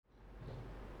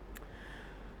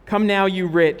Come now, you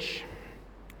rich,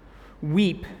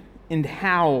 weep and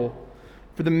howl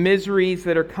for the miseries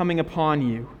that are coming upon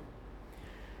you.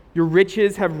 Your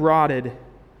riches have rotted,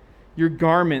 your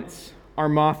garments are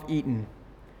moth-eaten.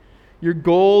 Your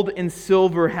gold and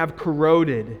silver have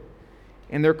corroded,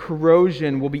 and their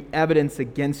corrosion will be evidence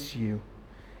against you,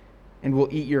 and will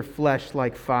eat your flesh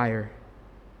like fire.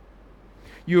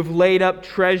 You have laid up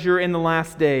treasure in the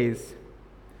last days.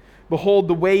 Behold,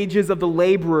 the wages of the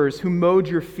laborers who mowed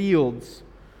your fields,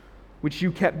 which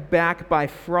you kept back by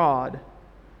fraud,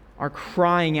 are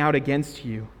crying out against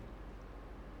you.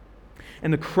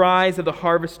 And the cries of the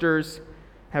harvesters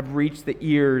have reached the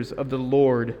ears of the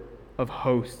Lord of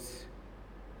hosts.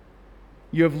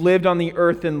 You have lived on the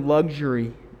earth in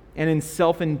luxury and in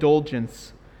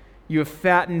self-indulgence. You have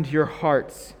fattened your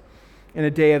hearts in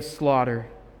a day of slaughter.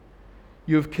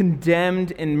 You have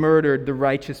condemned and murdered the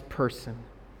righteous person.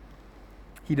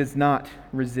 He does not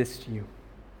resist you.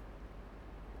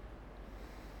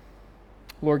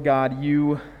 Lord God,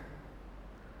 you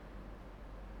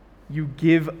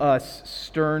give us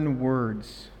stern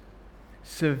words,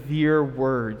 severe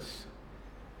words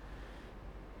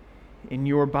in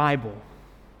your Bible,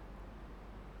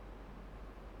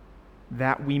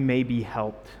 that we may be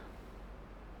helped.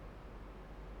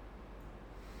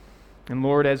 And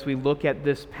Lord, as we look at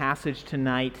this passage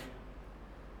tonight,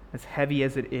 as heavy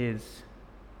as it is,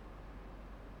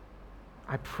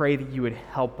 I pray that you would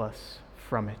help us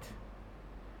from it.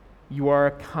 You are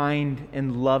a kind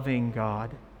and loving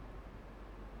God,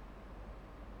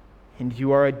 and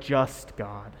you are a just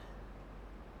God.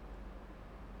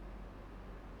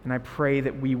 And I pray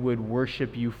that we would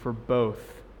worship you for both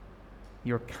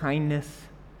your kindness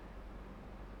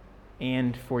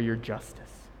and for your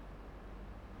justice.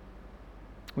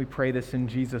 We pray this in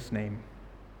Jesus' name.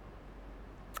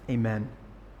 Amen.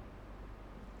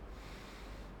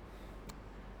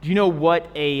 Do you know what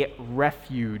a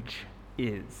refuge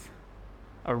is?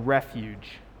 A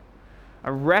refuge.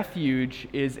 A refuge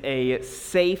is a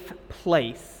safe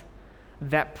place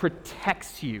that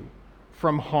protects you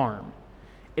from harm.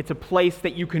 It's a place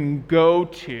that you can go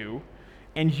to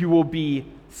and you will be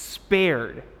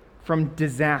spared from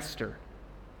disaster.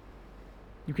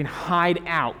 You can hide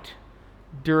out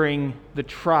during the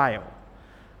trial.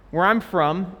 Where I'm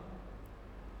from,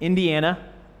 Indiana,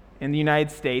 in the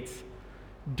United States,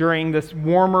 during this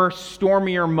warmer,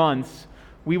 stormier months,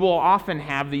 we will often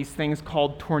have these things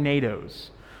called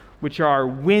tornadoes, which are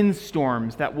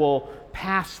windstorms that will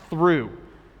pass through.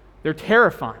 They're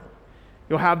terrifying.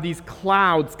 You'll have these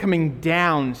clouds coming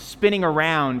down, spinning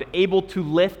around, able to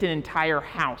lift an entire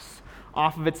house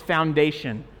off of its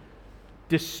foundation,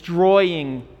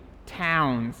 destroying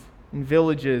towns and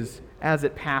villages as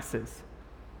it passes.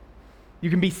 You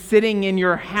can be sitting in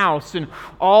your house and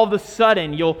all of a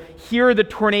sudden you'll hear the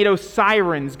tornado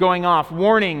sirens going off,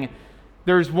 warning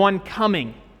there's one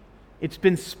coming. It's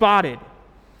been spotted.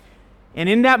 And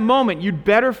in that moment, you'd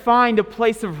better find a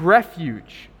place of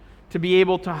refuge to be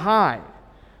able to hide,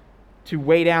 to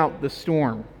wait out the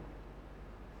storm.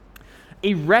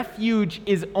 A refuge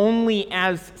is only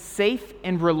as safe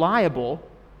and reliable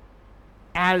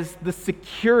as the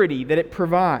security that it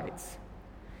provides.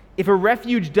 If a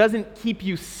refuge doesn't keep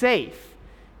you safe,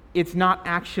 it's not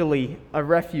actually a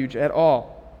refuge at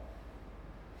all.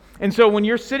 And so when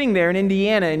you're sitting there in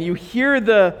Indiana and you hear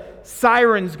the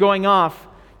sirens going off,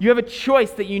 you have a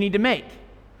choice that you need to make.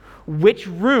 Which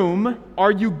room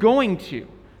are you going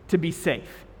to be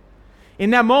safe?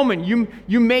 In that moment,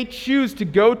 you may choose to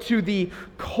go to the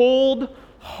cold,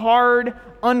 hard,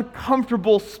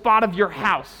 uncomfortable spot of your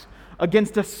house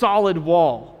against a solid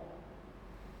wall.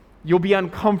 You'll be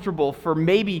uncomfortable for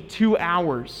maybe 2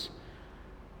 hours,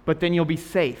 but then you'll be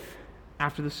safe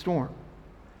after the storm.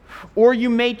 Or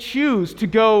you may choose to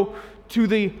go to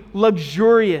the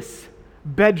luxurious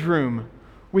bedroom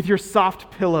with your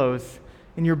soft pillows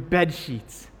and your bed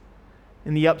sheets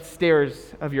in the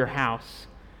upstairs of your house.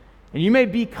 And you may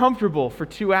be comfortable for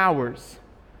 2 hours,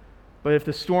 but if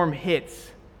the storm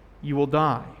hits, you will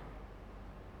die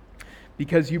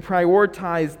because you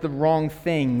prioritize the wrong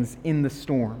things in the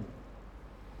storm.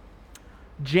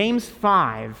 James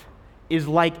 5 is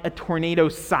like a tornado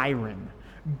siren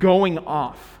going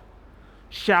off,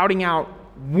 shouting out,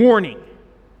 warning,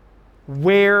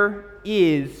 where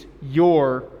is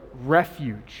your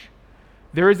refuge?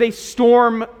 There is a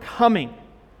storm coming.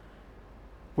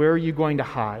 Where are you going to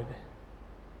hide?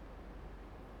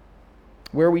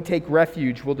 Where we take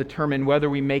refuge will determine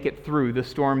whether we make it through the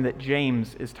storm that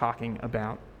James is talking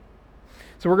about.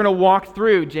 So we're going to walk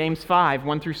through James 5,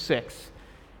 1 through 6.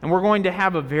 And we're going to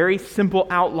have a very simple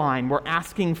outline. We're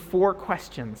asking 4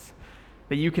 questions.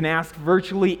 that you can ask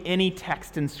virtually any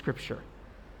text in Scripture.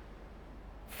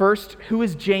 First, who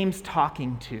is James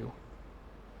talking to?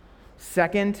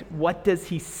 Second, what does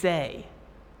he say?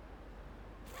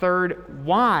 Third,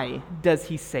 why does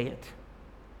he say it?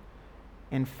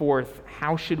 And fourth,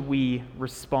 how should we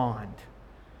respond?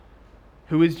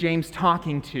 Who is James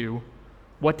talking to?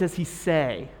 What does he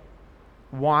say?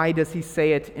 Why does he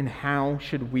say it? And how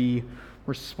should we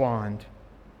respond?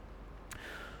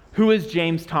 Who is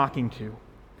James talking to?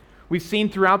 We've seen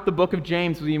throughout the book of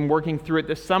James, we've been working through it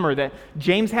this summer, that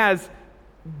James has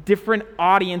different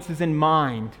audiences in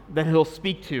mind that he'll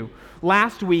speak to.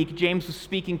 Last week, James was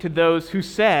speaking to those who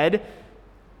said,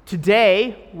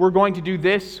 today we're going to do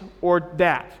this or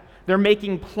that. They're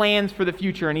making plans for the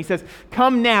future. And he says,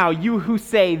 come now, you who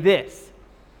say this.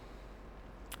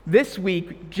 This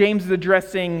week, James is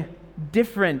addressing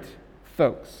different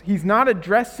folks. He's not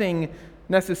addressing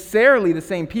necessarily the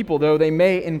same people, though they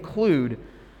may include.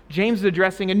 James is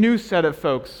addressing a new set of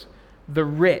folks, the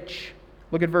rich.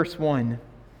 Look at verse 1.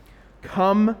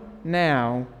 Come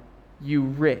now, you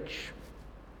rich.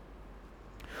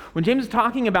 When James is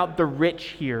talking about the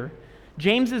rich here,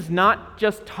 James is not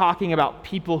just talking about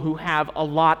people who have a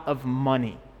lot of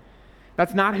money.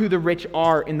 That's not who the rich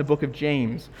are in the book of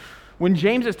James. When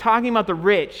James is talking about the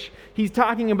rich, he's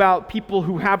talking about people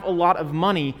who have a lot of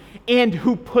money and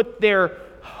who put their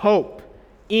hope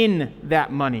in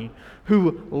that money,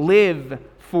 who live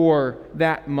for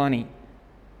that money.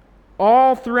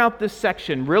 All throughout this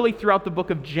section, really throughout the book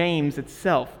of James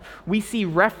itself, we see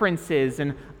references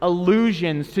and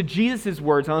allusions to Jesus'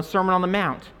 words on the Sermon on the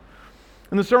Mount.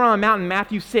 In the Sermon on the Mount in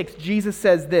Matthew 6, Jesus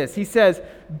says this. He says,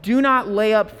 do not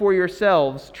lay up for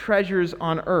yourselves treasures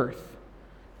on earth.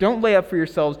 Don't lay up for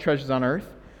yourselves treasures on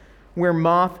earth, where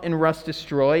moth and rust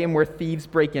destroy and where thieves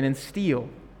break in and steal.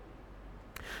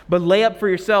 But lay up for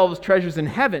yourselves treasures in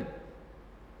heaven,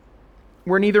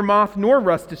 where neither moth nor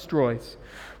rust destroys,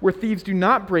 where thieves do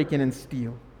not break in and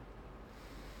steal.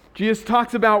 Jesus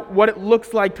talks about what it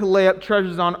looks like to lay up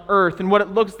treasures on earth and what it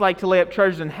looks like to lay up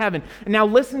treasures in heaven. And now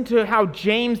listen to how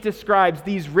James describes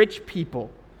these rich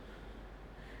people.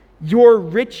 Your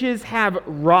riches have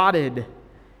rotted.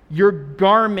 Your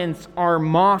garments are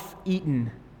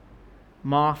moth-eaten.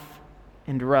 Moth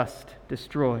and rust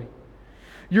destroy.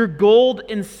 Your gold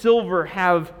and silver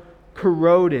have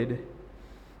corroded.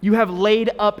 You have laid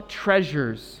up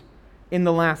treasures in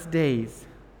the last days.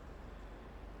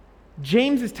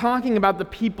 James is talking about the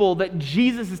people that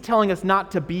Jesus is telling us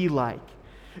not to be like.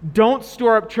 Don't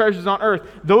store up treasures on earth.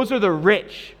 Those are the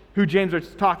rich who James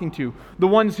is talking to. The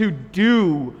ones who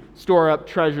do store up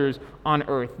treasures on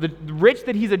earth. The rich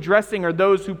that he's addressing are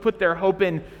those who put their hope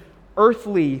in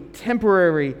earthly,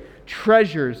 temporary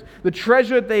treasures. The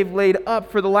treasure that they've laid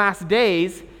up for the last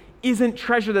days isn't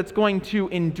treasure that's going to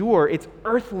endure. It's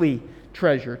earthly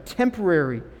treasure,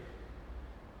 temporary.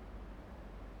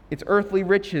 It's earthly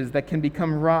riches that can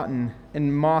become rotten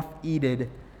and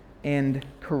moth-eaten and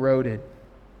corroded.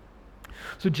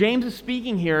 So James is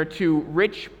speaking here to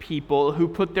rich people who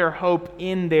put their hope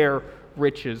in their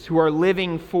riches, who are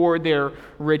living for their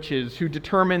riches, who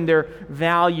determine their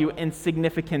value and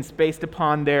significance based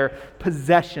upon their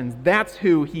possessions. That's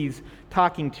who he's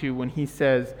talking to when he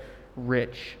says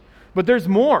rich. But there's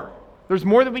more. There's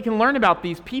more that we can learn about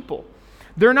these people.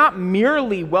 They're not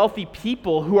merely wealthy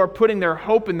people who are putting their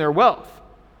hope in their wealth.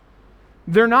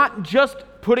 They're not just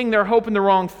putting their hope in the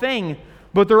wrong thing,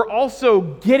 but they're also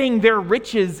getting their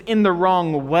riches in the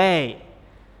wrong way.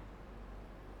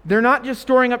 They're not just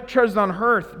storing up treasures on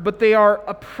earth, but they are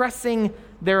oppressing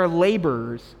their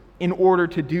laborers in order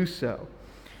to do so.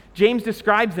 James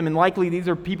describes them, and likely these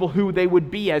are people who they would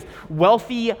be as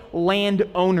wealthy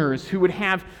landowners who would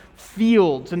have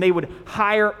fields, and they would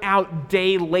hire out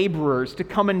day laborers to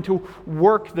come in to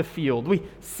work the field. We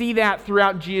see that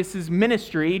throughout Jesus'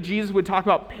 ministry. Jesus would talk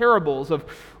about parables of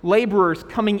laborers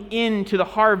coming into the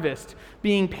harvest,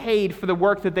 being paid for the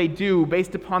work that they do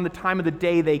based upon the time of the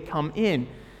day they come in.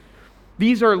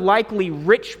 These are likely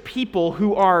rich people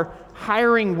who are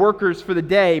hiring workers for the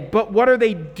day, but what are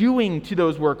they doing to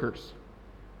those workers?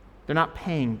 They're not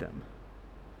paying them.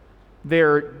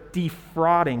 They're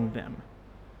defrauding them.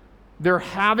 They're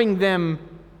having them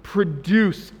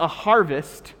produce a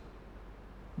harvest,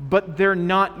 but they're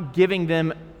not giving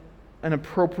them an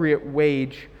appropriate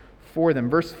wage for them.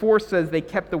 Verse 4 says they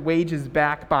kept the wages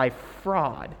back by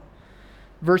fraud.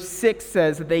 Verse 6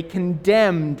 says that they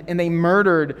condemned and they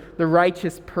murdered the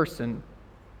righteous person.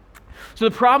 So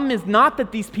the problem is not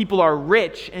that these people are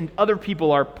rich and other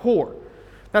people are poor.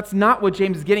 That's not what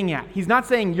James is getting at. He's not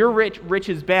saying you're rich, rich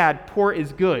is bad, poor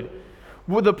is good.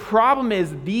 Well, the problem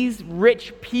is these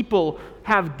rich people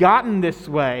have gotten this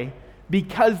way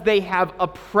because they have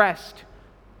oppressed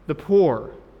the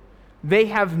poor. They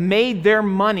have made their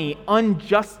money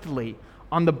unjustly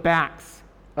on the backs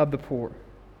of the poor.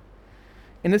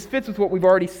 And this fits with what we've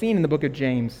already seen in the book of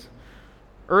James.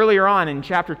 Earlier on in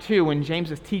chapter 2, when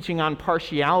James is teaching on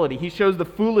partiality, he shows the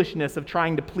foolishness of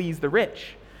trying to please the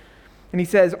rich. And he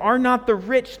says, "Are not the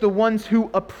rich the ones who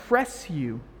oppress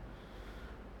you,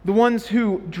 the ones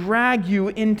who drag you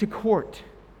into court?"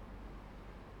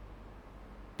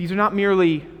 These are not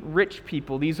merely rich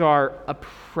people, these are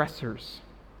oppressors.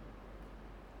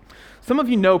 Some of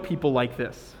you know people like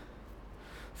this.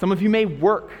 Some of you may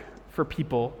work for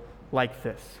people like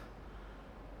this.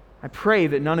 I pray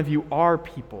that none of you are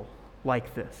people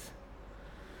like this.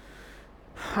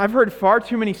 I've heard far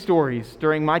too many stories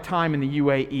during my time in the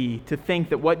UAE to think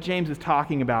that what James is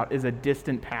talking about is a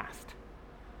distant past.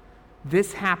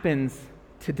 This happens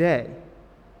today.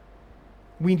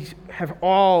 We have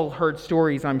all heard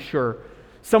stories, I'm sure.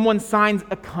 Someone signs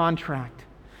a contract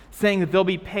saying that they'll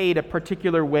be paid a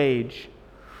particular wage,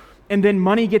 and then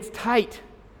money gets tight,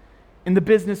 and the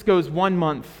business goes 1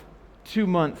 month, 2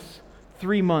 months,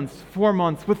 3 months, 4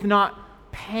 months with not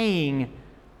paying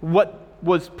what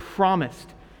was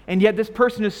promised. And yet this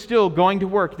person is still going to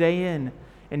work day in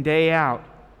and day out,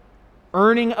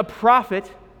 earning a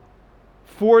profit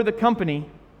for the company,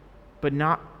 but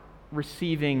not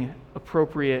receiving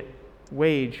appropriate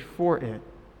wage for it.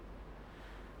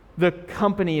 The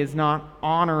company is not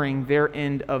honoring their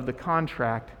end of the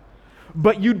contract,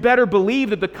 but you'd better believe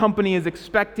that the company is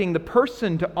expecting the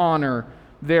person to honor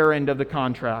their end of the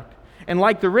contract. And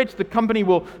like the rich, the company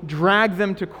will drag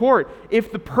them to court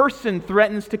if the person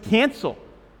threatens to cancel.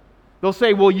 They'll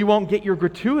say, "Well, you won't get your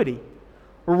gratuity,"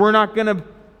 or we're not going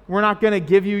to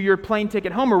give you your plane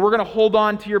ticket home, or we're going to hold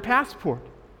on to your passport.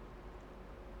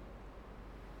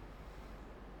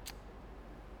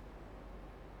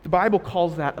 The Bible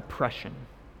calls that oppression.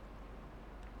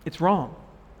 It's wrong.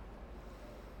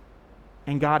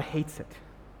 And God hates it.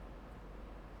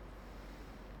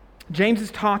 James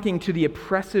is talking to the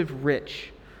oppressive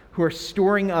rich who are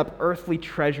storing up earthly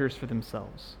treasures for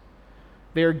themselves.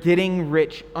 They are getting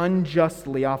rich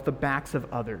unjustly off the backs of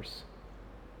others.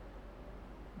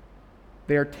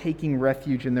 They are taking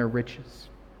refuge in their riches.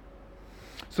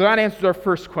 So that answers our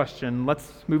first question.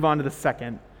 Let's move on to the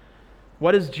second.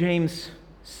 What does James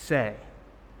say?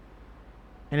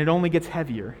 And it only gets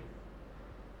heavier.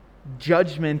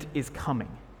 Judgment is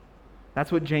coming.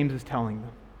 That's what James is telling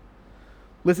them.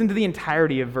 Listen to the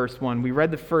entirety of verse 1. We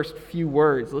read the first few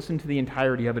words. Listen to the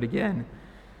entirety of it again.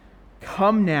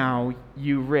 "Come now,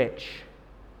 you rich,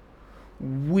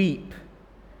 weep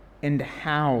and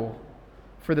howl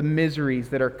for the miseries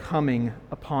that are coming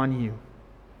upon you."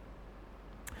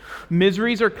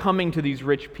 Miseries are coming to these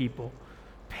rich people.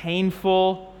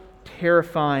 Painful,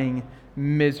 terrifying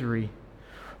misery.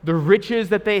 The riches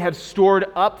that they have stored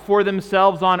up for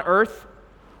themselves on earth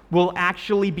will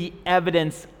actually be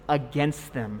evidence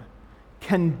against them,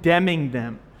 condemning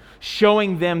them,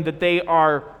 showing them that they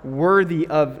are worthy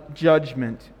of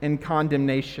judgment and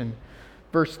condemnation.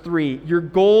 Verse 3, "Your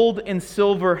gold and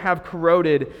silver have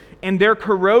corroded, and their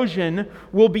corrosion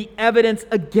will be evidence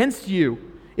against you.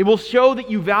 It will show that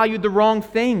you valued the wrong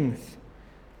things,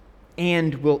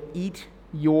 and will eat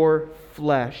your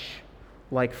flesh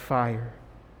like fire."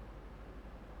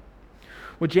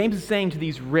 What James is saying to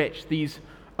these rich, these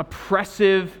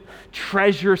oppressive,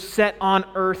 treasure set on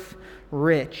earth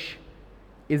rich,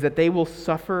 is that they will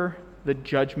suffer the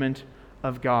judgment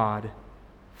of God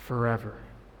forever.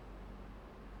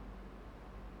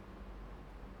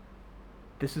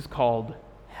 This is called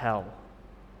hell.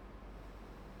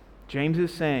 James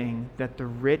is saying that the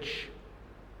rich,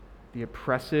 the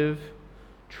oppressive,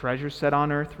 treasure set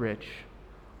on earth rich,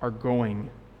 are going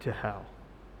to hell.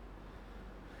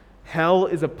 Hell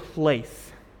is a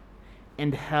place,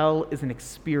 and hell is an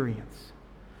experience.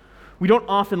 We don't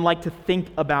often like to think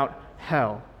about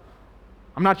hell.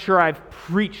 I'm not sure I've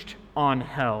preached on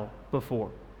hell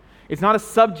before. It's not a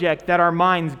subject that our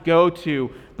minds go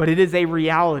to, but it is a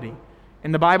reality,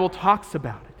 and the Bible talks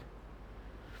about it.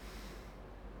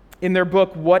 In their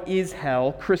book, What is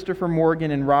Hell?, Christopher Morgan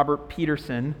and Robert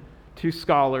Peterson, two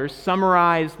scholars,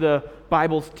 summarize the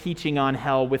Bible's teaching on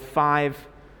hell with 5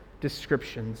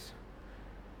 descriptions.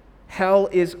 Hell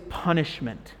is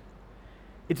punishment.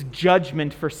 It's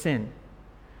judgment for sin.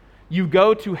 You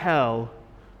go to hell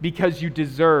because you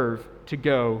deserve to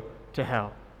go to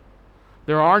hell.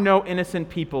 There are no innocent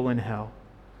people in hell.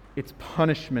 It's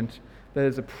punishment that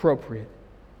is appropriate.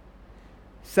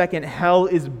 Second, hell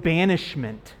is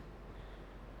banishment.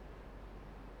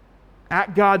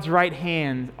 At God's right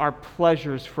hand are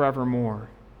pleasures forevermore.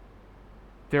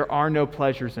 There are no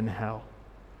pleasures in hell.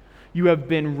 You have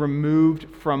been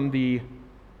removed from the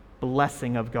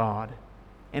blessing of God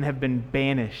and have been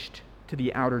banished to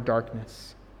the outer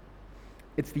darkness.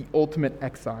 It's the ultimate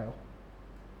exile.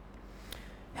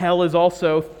 Hell is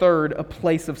also, third, a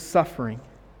place of suffering.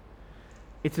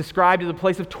 It's described as a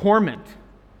place of torment,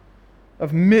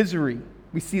 of misery.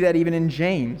 We see that even in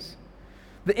James.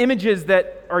 The images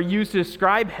that are used to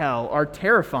describe hell are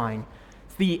terrifying.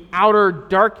 It's the outer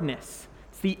darkness.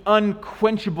 It's the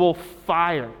unquenchable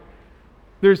fire.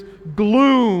 There's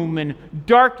gloom and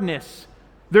darkness.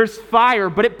 There's fire,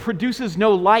 but it produces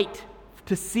no light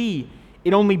to see.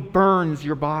 It only burns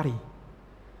your body.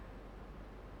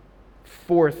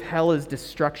 Fourth, hell is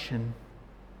destruction.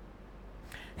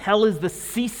 Hell is the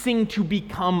ceasing to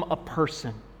become a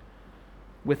person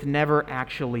with never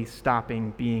actually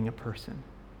stopping being a person.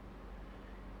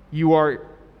 You are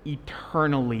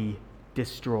eternally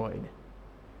destroyed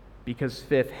because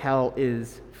fifth, hell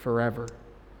is forever.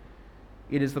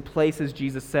 It is the place, as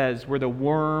Jesus says, where the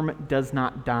worm does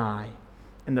not die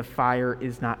and the fire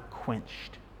is not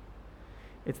quenched.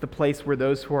 It's the place where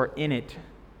those who are in it,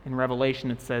 in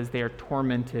Revelation it says, they are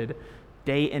tormented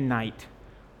day and night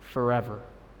forever.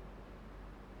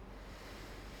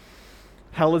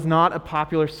 Hell is not a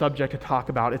popular subject to talk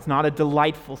about. It's not a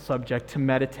delightful subject to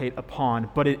meditate upon,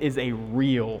 but it is a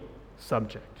real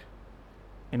subject.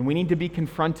 And we need to be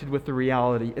confronted with the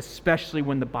reality, especially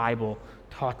when the Bible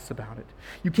talks about it.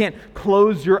 You can't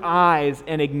close your eyes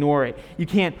and ignore it. You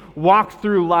can't walk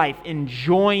through life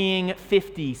enjoying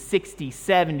 50, 60,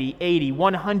 70, 80,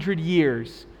 100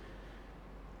 years,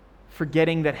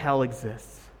 forgetting that hell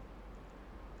exists.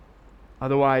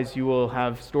 Otherwise, you will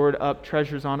have stored up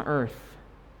treasures on earth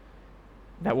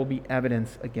that will be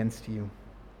evidence against you.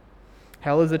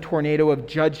 Hell is a tornado of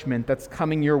judgment that's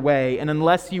coming your way, and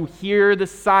unless you hear the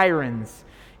sirens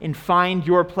and find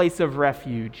your place of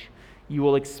refuge, you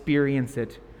will experience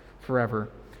it forever.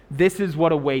 This is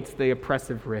what awaits the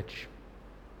oppressive rich.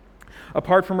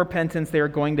 Apart from repentance, they are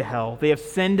going to hell. They have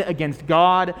sinned against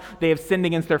God, they have sinned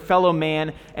against their fellow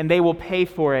man, and they will pay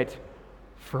for it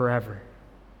forever.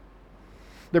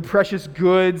 Their precious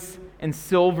goods and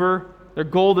silver, their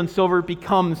gold and silver,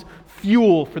 becomes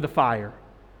fuel for the fire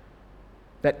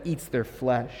that eats their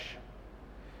flesh.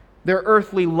 Their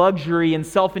earthly luxury and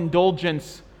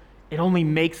self-indulgence, it only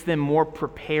makes them more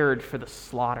prepared for the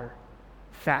slaughter,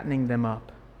 fattening them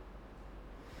up.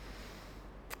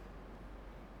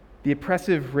 The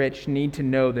oppressive rich need to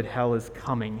know that hell is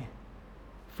coming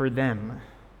for them.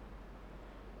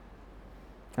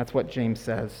 That's what James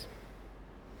says.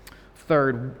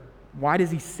 Third, why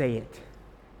does he say it?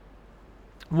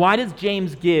 Why does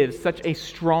James give such a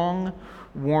strong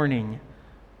warning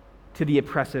to the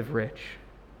oppressive rich?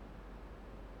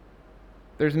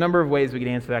 There's a number of ways we could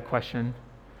answer that question.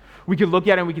 We could look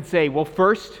at it and we could say, well,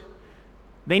 first,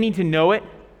 they need to know it.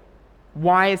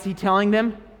 Why is he telling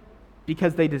them?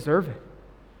 Because they deserve it.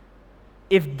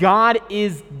 If God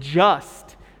is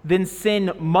just, then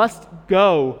sin must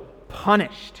go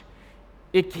punished.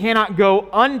 It cannot go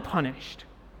unpunished.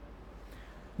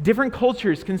 Different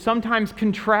cultures can sometimes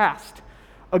contrast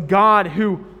a God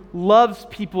who loves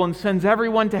people and sends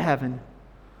everyone to heaven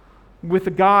with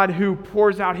a God who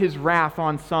pours out his wrath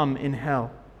on some in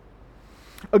hell.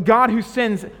 A God who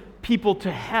sends people to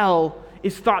hell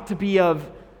is thought to be of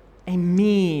a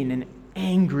mean and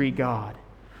angry God,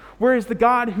 whereas the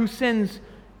God who sends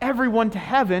everyone to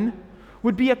heaven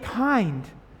would be a kind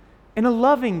and a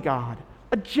loving God,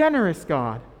 a generous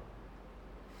God.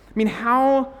 I mean,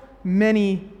 how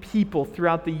many people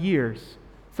throughout the years,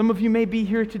 some of you may be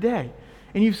here today,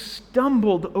 and you've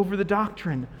stumbled over the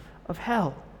doctrine of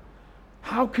hell.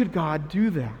 How could God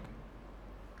do that?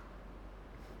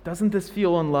 Doesn't this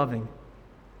feel unloving?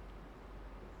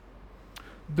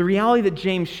 The reality that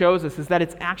James shows us is that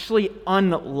it's actually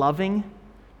unloving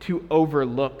to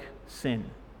overlook sin.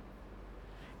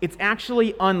 It's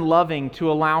actually unloving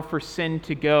to allow for sin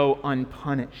to go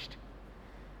unpunished.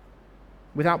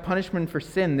 Without punishment for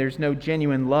sin, there's no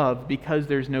genuine love because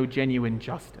there's no genuine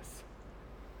justice.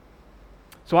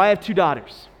 So I have 2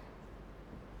 daughters.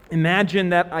 Imagine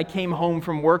that I came home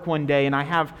from work one day and I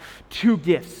have 2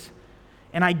 gifts.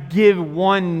 And I give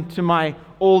one to my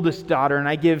oldest daughter and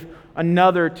I give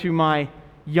another to my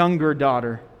younger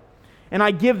daughter. And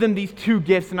I give them these 2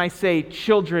 gifts and I say,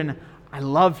 children, I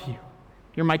love you.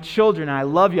 You're my children and I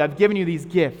love you. I've given you these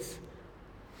gifts.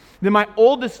 Then my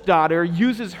oldest daughter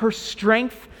uses her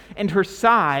strength and her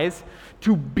size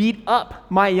to beat up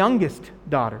my youngest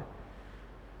daughter.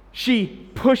 She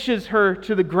pushes her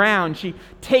to the ground. She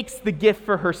takes the gift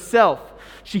for herself.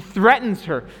 She threatens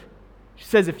her. She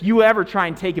says, if you ever try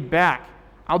and take it back,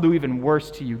 I'll do even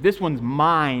worse to you. This one's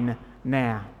mine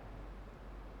now.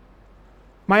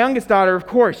 My youngest daughter, of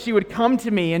course, she would come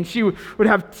to me and she would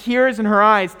have tears in her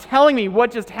eyes telling me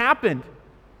what just happened.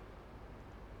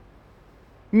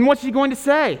 And what's she going to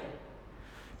say?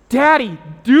 Daddy,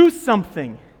 do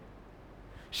something.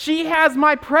 She has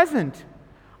my present.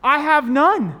 I have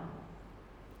none.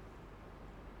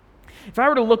 If I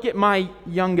were to look at my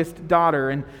youngest daughter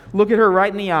and look at her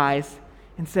right in the eyes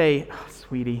and say, oh,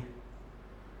 sweetie,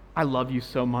 I love you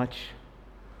so much.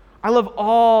 I love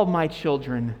all my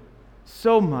children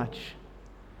so much.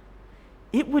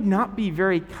 It would not be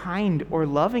very kind or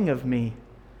loving of me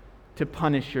to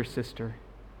punish your sister.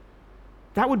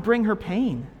 That would bring her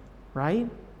pain, right?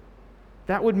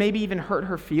 That would maybe even hurt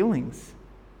her feelings,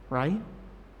 right?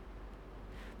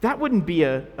 That wouldn't be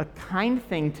a kind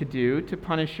thing to do, to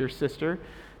punish your sister.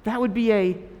 That would be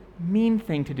a mean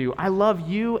thing to do. I love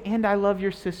you and I love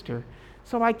your sister,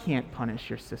 so I can't punish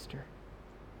your sister.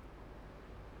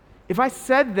 If I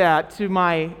said that to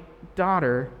my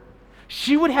daughter,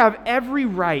 she would have every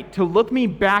right to look me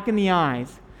back in the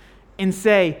eyes and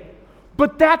say,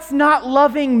 but that's not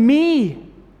loving me.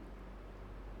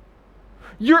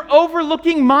 You're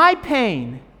overlooking my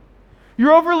pain.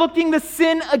 You're overlooking the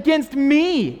sin against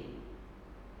me.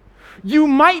 You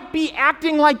might be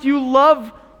acting like you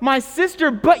love my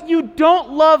sister, but you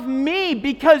don't love me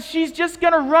because she's just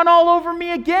going to run all over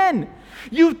me again.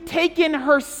 You've taken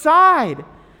her side.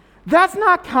 That's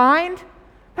not kind.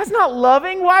 That's not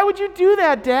loving. Why would you do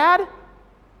that, Dad?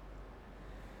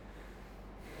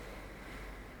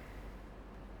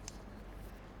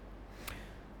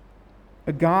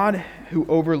 A God who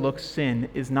overlooks sin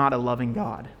is not a loving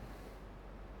God.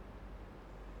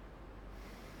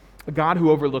 A God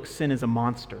who overlooks sin is a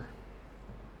monster.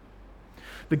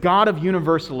 The God of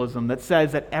universalism that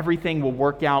says that everything will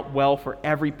work out well for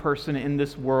every person in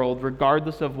this world,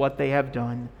 regardless of what they have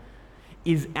done,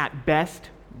 is at best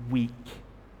weak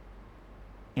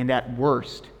and at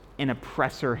worst an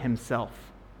oppressor himself,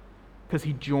 because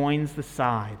he joins the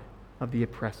side of the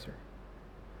oppressor.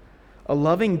 A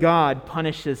loving God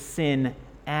punishes sin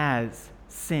as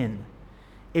sin.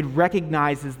 It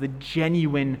recognizes the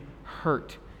genuine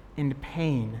hurt and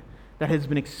pain that has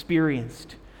been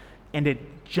experienced, and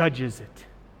it judges it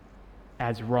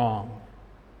as wrong,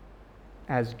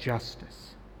 as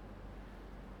justice.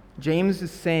 James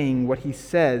is saying what he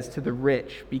says to the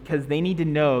rich because they need to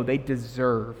know they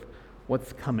deserve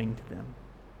what's coming to them.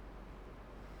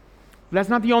 But that's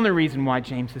not the only reason why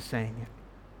James is saying it.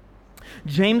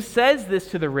 James says this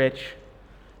to the rich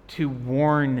to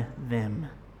warn them.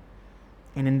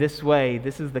 And in this way,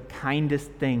 this is the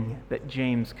kindest thing that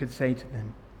James could say to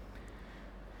them.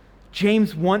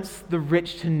 James wants the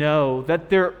rich to know that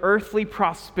their earthly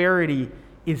prosperity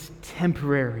is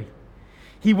temporary.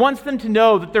 He wants them to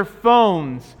know that their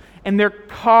phones and their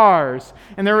cars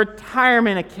and their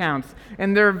retirement accounts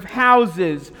and their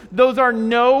houses, those are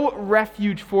no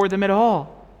refuge for them at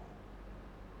all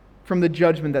from the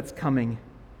judgment that's coming.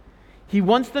 He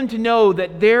wants them to know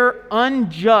that their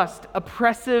unjust,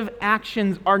 oppressive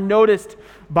actions are noticed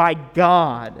by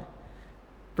God.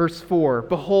 Verse 4,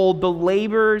 behold, the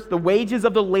wages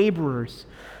of the laborers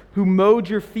who mowed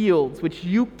your fields, which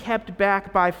you kept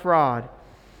back by fraud,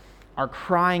 are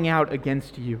crying out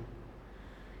against you.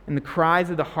 And the cries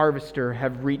of the harvester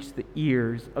have reached the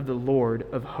ears of the Lord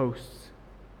of hosts.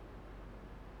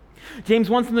 James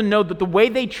wants them to know that the way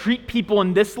they treat people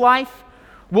in this life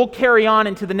will carry on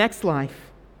into the next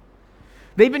life.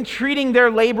 They've been treating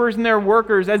their laborers and their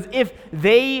workers as if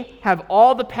they have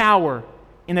all the power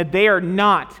and that they are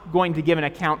not going to give an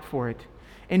account for it.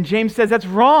 And James says that's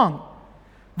wrong.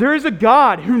 There is a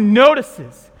God who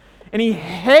notices and he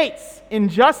hates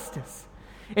injustice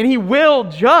and he will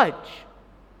judge.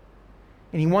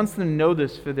 And he wants them to know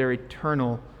this for their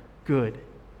eternal good.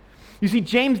 You see,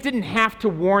 James didn't have to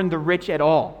warn the rich at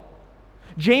all.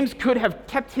 James could have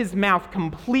kept his mouth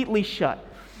completely shut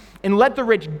and let the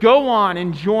rich go on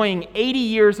enjoying 80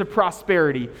 years of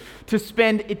prosperity to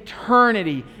spend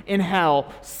eternity in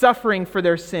hell, suffering for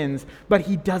their sins. But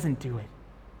he doesn't do it.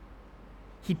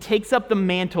 He takes up the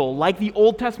mantle like the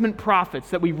Old Testament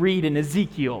prophets that we read in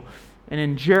Ezekiel and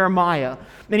in Jeremiah.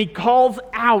 And he calls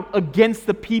out against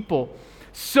the people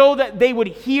so that they would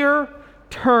hear,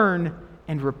 turn,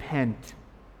 and repent.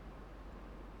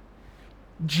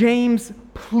 James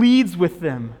pleads with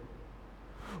them.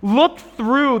 Look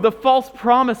through the false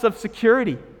promise of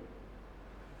security.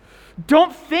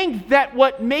 Don't think that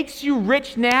what makes you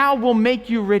rich now will make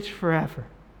you rich forever.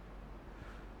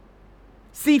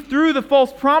 See through the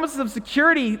false promises of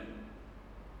security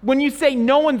when you say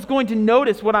no one's going to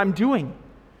notice what I'm doing.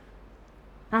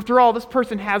 After all, this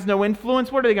person has no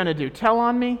influence. What are they going to do? Tell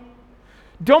on me?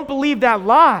 Don't believe that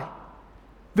lie.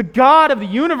 The God of the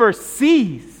universe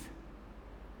sees.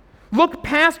 Look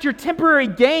past your temporary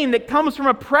gain that comes from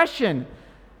oppression.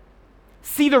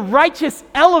 See the righteous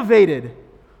elevated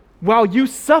while you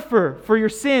suffer for your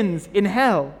sins in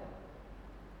hell.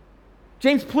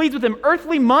 James pleads with him,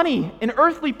 earthly money and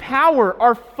earthly power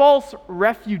are false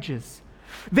refuges.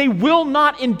 They will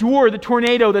not endure the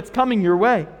tornado that's coming your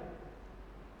way.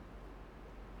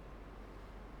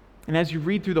 And as you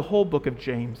read through the whole book of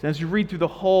James, as you read through the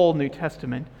whole New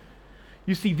Testament,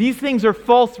 you see these things are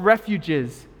false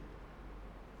refuges.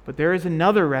 But there is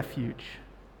another refuge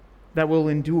that will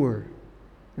endure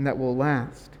and that will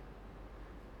last.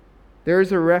 There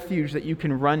is a refuge that you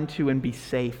can run to and be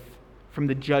safe from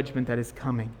the judgment that is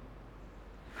coming.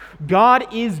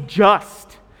 God is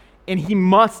just, and He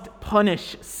must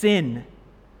punish sin.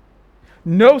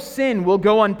 No sin will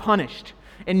go unpunished,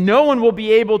 and no one will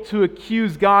be able to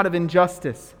accuse God of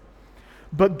injustice.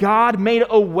 But God made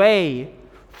a way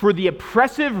for the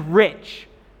oppressive rich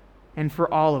and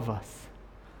for all of us.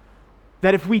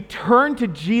 That if we turn to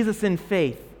Jesus in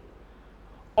faith,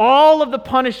 all of the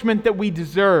punishment that we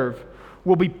deserve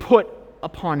will be put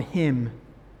upon Him.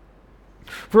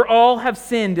 For all have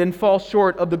sinned and fall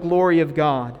short of the glory of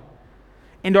God,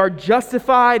 and are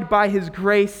justified by His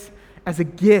grace as a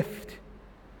gift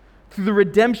through the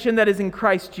redemption that is in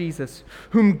Christ Jesus,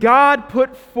 whom God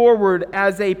put forward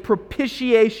as a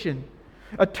propitiation,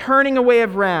 a turning away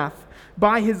of wrath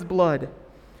by His blood,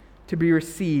 to be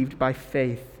received by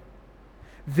faith.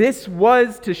 This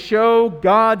was to show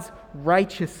God's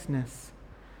righteousness,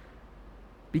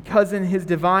 because in His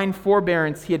divine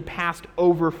forbearance He had passed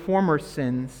over former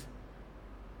sins.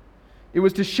 It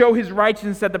was to show His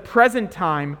righteousness at the present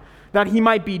time, that He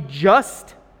might be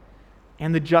just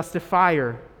and the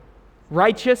justifier,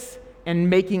 righteous and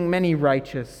making many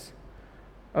righteous,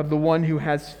 of the one who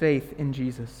has faith in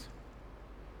Jesus.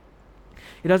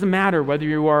 It doesn't matter whether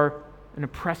you are an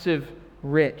oppressive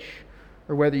rich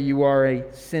or whether you are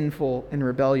a sinful and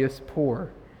rebellious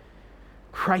poor.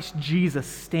 Christ Jesus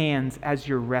stands as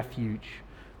your refuge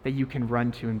that you can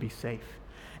run to and be safe.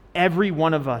 Every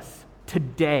one of us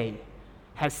today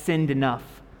has sinned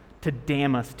enough to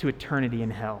damn us to eternity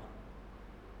in hell.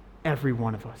 Every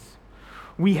one of us.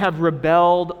 We have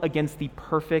rebelled against the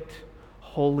perfect,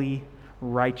 holy,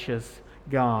 righteous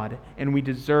God, and we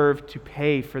deserve to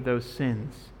pay for those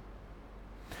sins.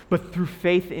 But through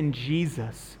faith in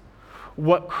Jesus,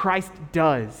 what Christ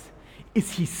does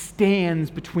is He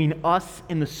stands between us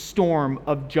and the storm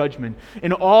of judgment,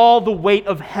 and all the weight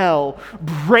of hell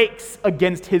breaks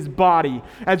against His body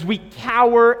as we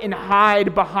cower and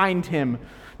hide behind Him,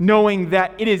 knowing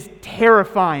that it is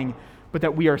terrifying, but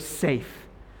that we are safe.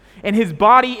 And His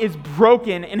body is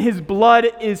broken, and His blood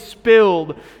is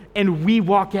spilled, and we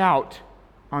walk out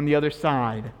on the other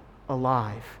side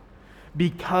alive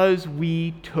because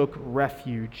we took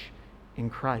refuge in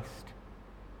Christ.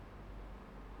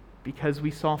 Because we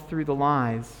saw through the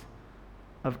lies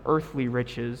of earthly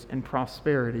riches and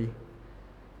prosperity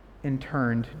and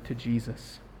turned to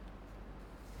Jesus.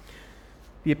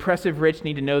 The oppressive rich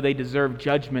need to know they deserve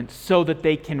judgment so that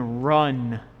they can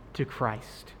run to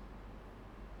Christ,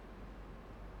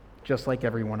 just like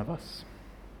every one of us.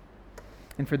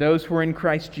 And for those who are in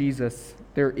Christ Jesus,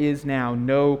 there is now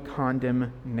no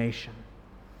condemnation.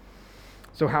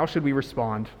 So how should we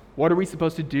respond? What are we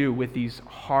supposed to do with these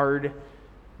hard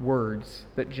words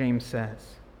that James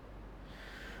says?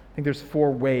 I think there's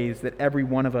 4 ways that every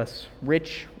one of us,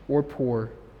 rich or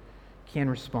poor, can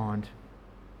respond.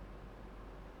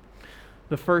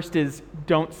 The first is,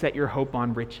 don't set your hope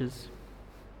on riches.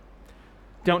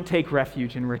 Don't take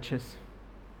refuge in riches.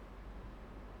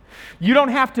 You don't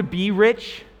have to be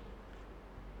rich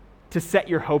to set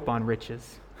your hope on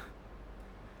riches.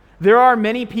 There are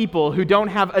many people who don't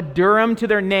have a dirham to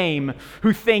their name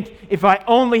who think, if I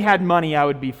only had money, I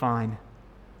would be fine.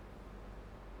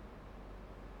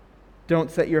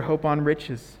 Don't set your hope on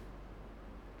riches.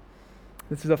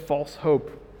 This is a false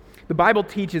hope. The Bible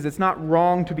teaches it's not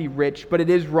wrong to be rich, but it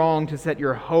is wrong to set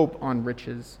your hope on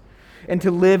riches and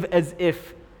to live as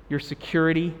if your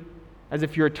security, as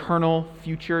if your eternal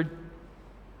future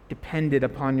depended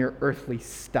upon your earthly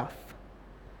stuff.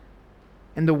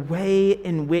 And the way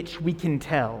in which we can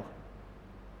tell,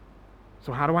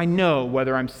 so how do I know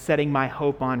whether I'm setting my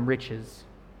hope on riches,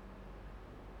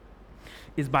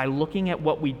 is by looking at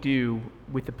what we do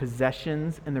with the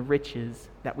possessions and the riches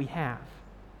that we have.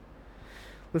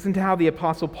 Listen to how the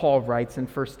Apostle Paul writes in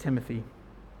 1 Timothy.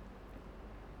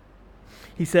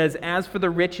 He says, "As for the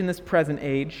rich in this present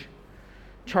age,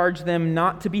 charge them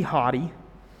not to be haughty,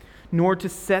 nor to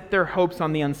set their hopes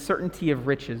on the uncertainty of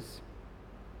riches,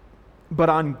 but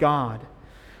on God,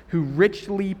 who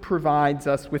richly provides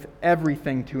us with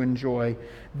everything to enjoy.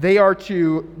 They are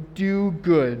to do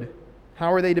good."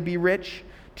 How are they to be rich?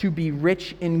 To be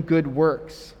rich in good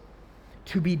works,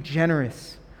 to be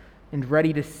generous and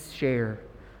ready to share,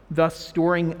 thus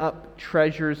storing up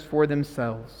treasures for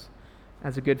themselves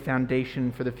as a good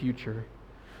foundation for the future,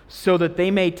 so that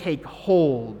they may take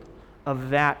hold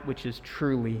of that which is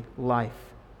truly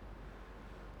life.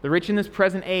 The rich in this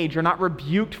present age are not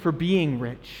rebuked for being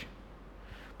rich,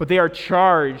 but they are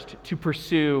charged to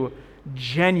pursue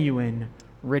genuine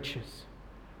riches,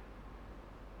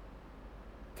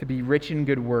 to be rich in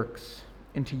good works,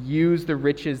 and to use the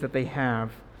riches that they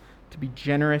have to be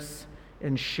generous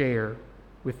and share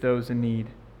with those in need.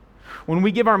 When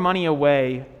we give our money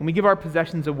away, when we give our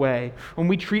possessions away, when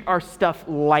we treat our stuff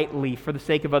lightly for the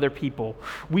sake of other people,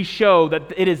 we show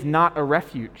that it is not a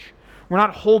refuge. We're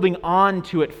not holding on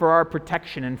to it for our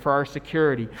protection and for our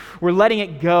security. We're letting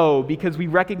it go because we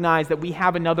recognize that we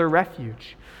have another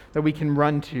refuge that we can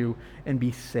run to and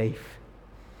be safe.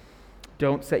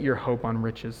 Don't set your hope on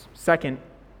riches. Second,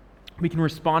 we can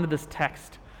respond to this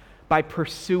text by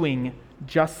pursuing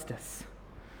justice.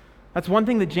 That's one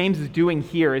thing that James is doing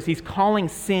here, is he's calling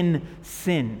sin,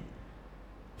 sin.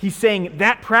 He's saying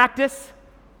that practice,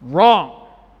 wrong.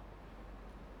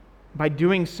 By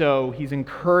doing so, he's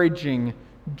encouraging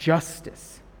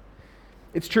justice.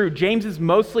 It's true, James is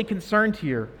mostly concerned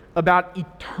here about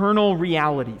eternal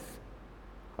realities,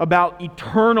 about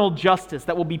eternal justice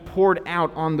that will be poured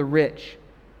out on the rich.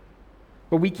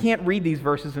 But we can't read these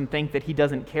verses and think that he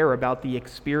doesn't care about the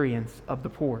experience of the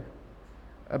poor,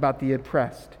 about the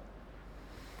oppressed.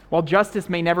 While justice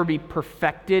may never be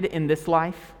perfected in this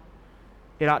life,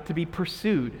 it ought to be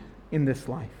pursued in this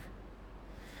life.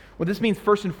 What this means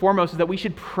first and foremost is that we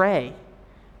should pray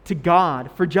to God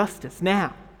for justice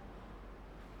now.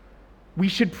 We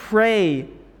should pray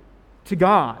to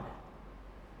God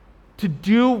to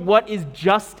do what is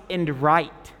just and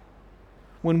right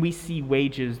when we see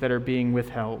wages that are being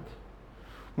withheld,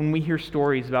 when we hear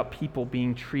stories about people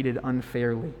being treated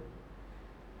unfairly,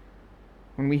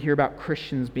 when we hear about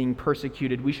Christians being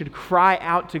persecuted. We should cry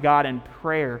out to God in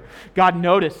prayer. God,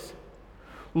 notice,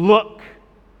 look,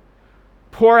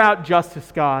 pour out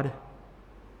justice, God.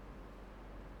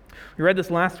 We read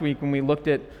this last week when we looked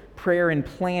at prayer and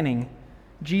planning.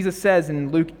 Jesus says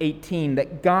in Luke 18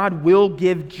 that God will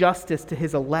give justice to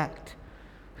his elect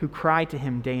who cry to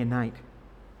him day and night.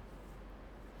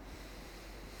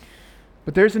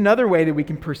 But there's another way that we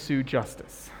can pursue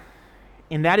justice,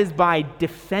 and that is by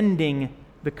defending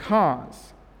the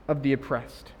cause of the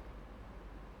oppressed.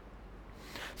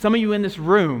 Some of you in this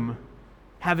room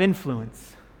have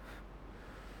influence.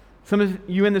 Some of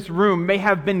you in this room may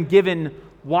have been given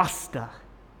wasta.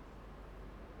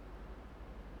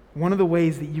 One of the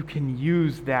ways that you can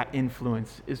use that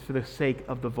influence is for the sake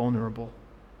of the vulnerable.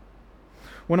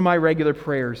 One of my regular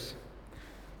prayers,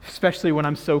 especially when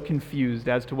I'm so confused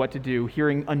as to what to do,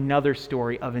 hearing another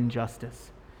story of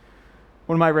injustice,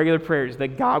 one of my regular prayers is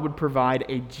that God would provide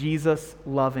a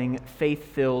Jesus-loving,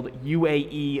 faith-filled,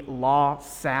 UAE,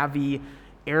 law-savvy,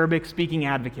 Arabic-speaking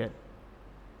advocate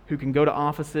who can go to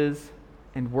offices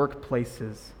and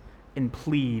workplaces and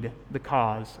plead the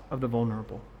cause of the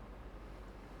vulnerable.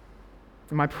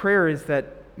 And my prayer is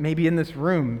that maybe in this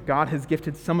room, God has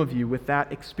gifted some of you with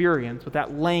that experience, with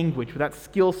that language, with that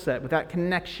skill set, with that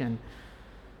connection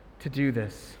to do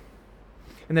this.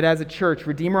 And that as a church,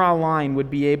 Redeemer Online would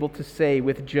be able to say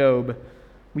with Job,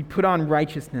 we put on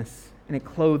righteousness and it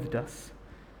clothed us.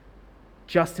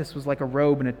 Justice was like a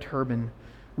robe and a turban.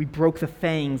 We broke the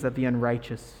fangs of the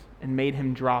unrighteous and made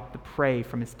him drop the prey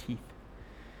from his teeth.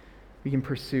 We can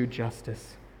pursue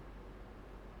justice.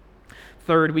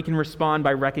 Third, we can respond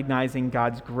by recognizing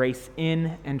God's grace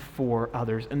in and for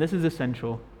others. And this is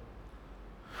essential.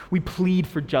 We plead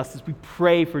for justice. We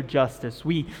pray for justice.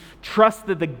 We trust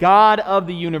that the God of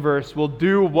the universe will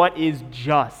do what is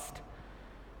just.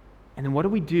 And then what do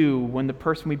we do when the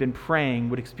person we've been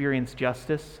praying would experience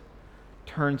justice,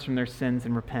 turns from their sins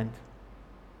and repent?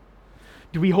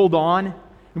 Do we hold on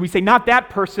and we say, not that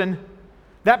person.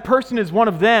 That person is one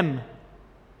of them.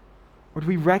 Or do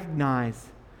we recognize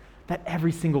that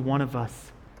every single one of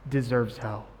us deserves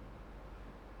hell?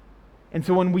 And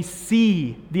so when we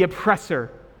see the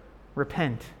oppressor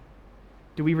repent,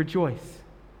 do we rejoice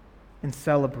and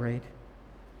celebrate?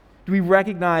 Do we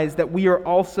recognize that we are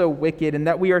also wicked and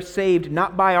that we are saved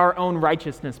not by our own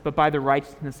righteousness, but by the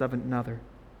righteousness of another?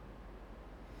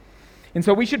 And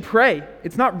so we should pray.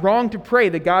 It's not wrong to pray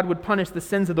that God would punish the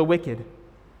sins of the wicked.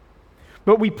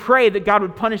 But we pray that God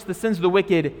would punish the sins of the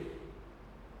wicked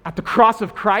at the cross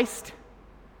of Christ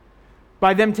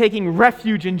by them taking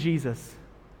refuge in Jesus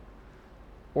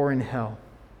or in hell.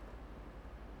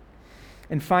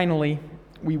 And finally,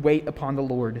 we wait upon the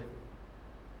Lord.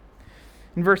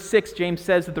 In verse 6, James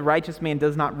says that the righteous man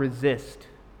does not resist.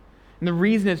 And the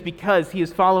reason is because he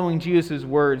is following Jesus'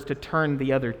 words to turn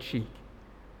the other cheek.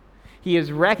 He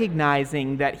is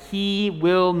recognizing that he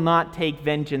will not take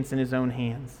vengeance in his own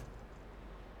hands.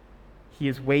 He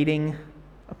is waiting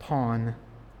upon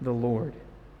the Lord.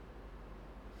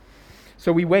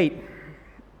 So we wait.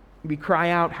 We cry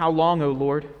out, "How long, O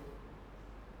Lord?"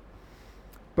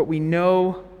 But we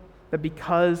know that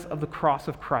because of the cross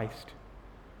of Christ,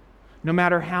 no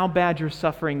matter how bad your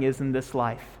suffering is in this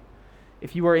life,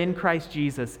 if you are in Christ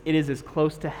Jesus, it is as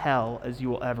close to hell as you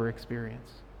will ever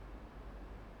experience.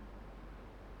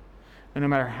 And no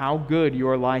matter how good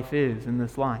your life is in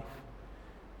this life,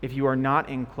 if you are not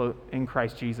in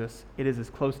Christ Jesus, it is as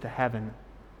close to heaven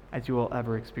as you will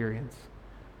ever experience.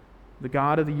 The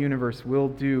God of the universe will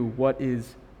do what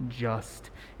is just.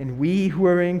 And we who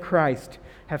are in Christ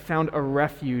have found a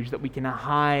refuge that we can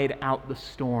hide out the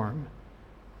storm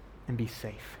and be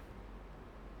safe.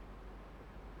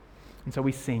 And so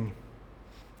we sing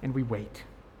and we wait.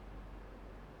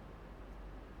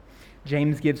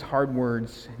 James gives hard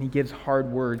words, and he gives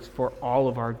hard words for all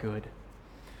of our good.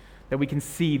 That we can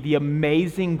see the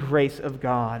amazing grace of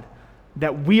God,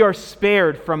 that we are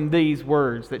spared from these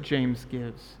words that James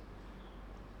gives.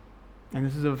 And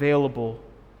this is available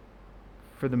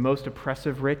for the most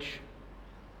oppressive rich,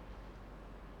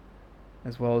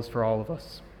 as well as for all of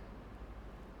us.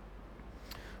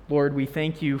 Lord, we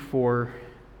thank you for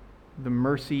the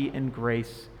mercy and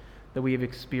grace that we have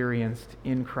experienced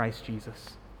in Christ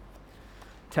Jesus.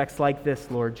 Texts like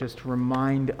this, Lord, just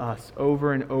remind us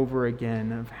over and over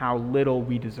again of how little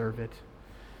we deserve it.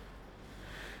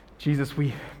 Jesus,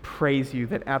 we praise you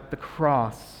that at the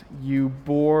cross you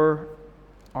bore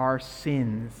our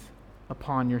sins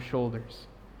upon your shoulders.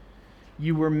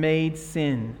 You were made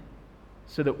sin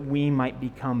so that we might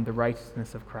become the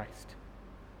righteousness of Christ.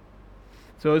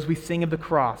 So as we sing of the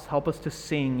cross, help us to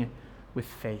sing with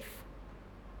faith.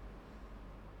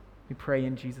 We pray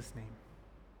in Jesus' name.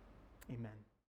 Amen.